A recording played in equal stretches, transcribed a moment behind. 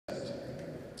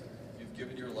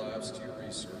lives to your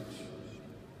research,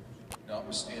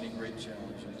 notwithstanding great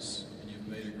challenges, and you've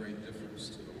made a great difference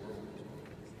to the world.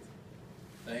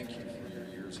 Thank you for your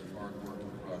years of hard work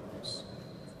and progress.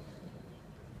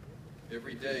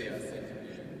 Every day I think of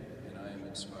you, and I am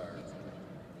inspired.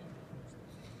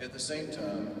 At the same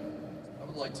time, I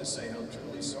would like to say how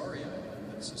truly sorry I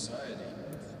am that society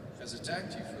has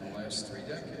attacked you for the last 3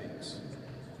 decades.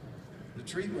 The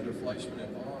treatment of Fleischman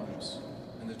and Bonds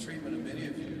and the treatment of many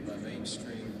of you by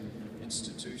mainstream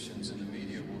institutions and the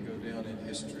media will go down in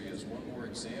history as one more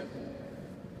example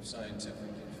of scientific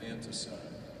infanticide,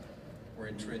 where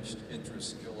entrenched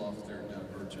interests kill off their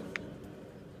divergent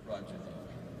progeny.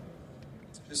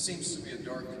 This seems to be a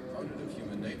dark component of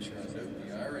human nature. I note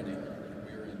the irony that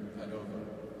we are in Padova,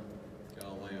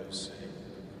 Galileo's city.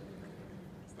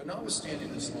 But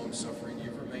notwithstanding this long suffering,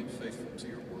 you've remained faithful to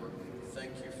your work.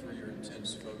 Thank you for your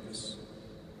intense focus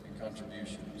and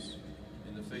contributions.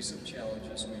 In the face of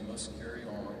challenges, we must carry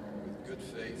on with good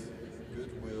faith,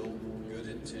 goodwill, good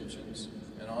intentions,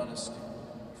 and honesty,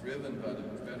 driven by the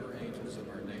better angels of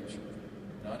our nature,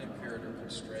 not impaired or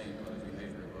constrained by the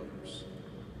behavior of others.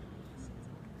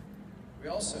 We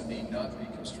also need not be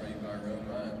constrained by our own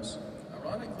minds.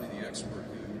 Ironically, the expert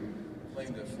who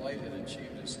claimed that flight had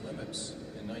achieved its limits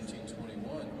in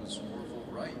 1921 was Orville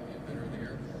Wright, the inventor of the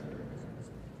airplane.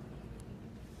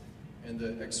 And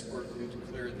the expert who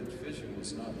declared that fission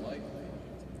was not likely,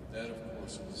 that of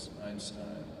course was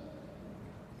Einstein.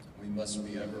 We must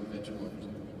be ever vigilant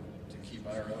to keep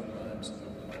our own minds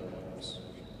open always.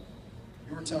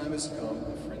 Your time has come.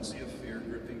 The frenzy of fear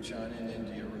gripping China and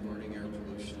India regarding air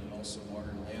pollution and also water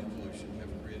and land pollution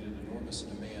have created enormous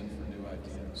demand for new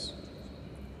ideas,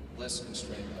 less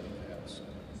constrained by the past.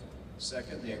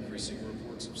 Second, the increasing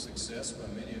reports of success by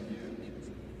many of you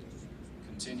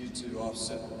continue to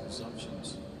offset the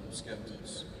presumptions of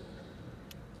skeptics.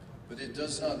 But it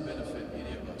does not benefit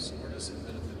any of us, nor does it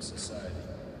benefit society.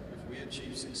 If we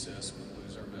achieve success, we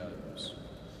lose our values.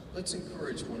 Let's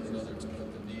encourage one another to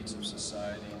put the needs of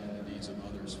society and the needs of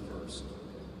others first,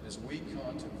 as we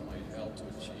contemplate how to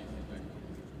achieve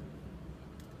ubiquity.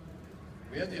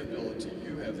 We have the ability,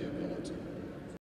 you have the ability,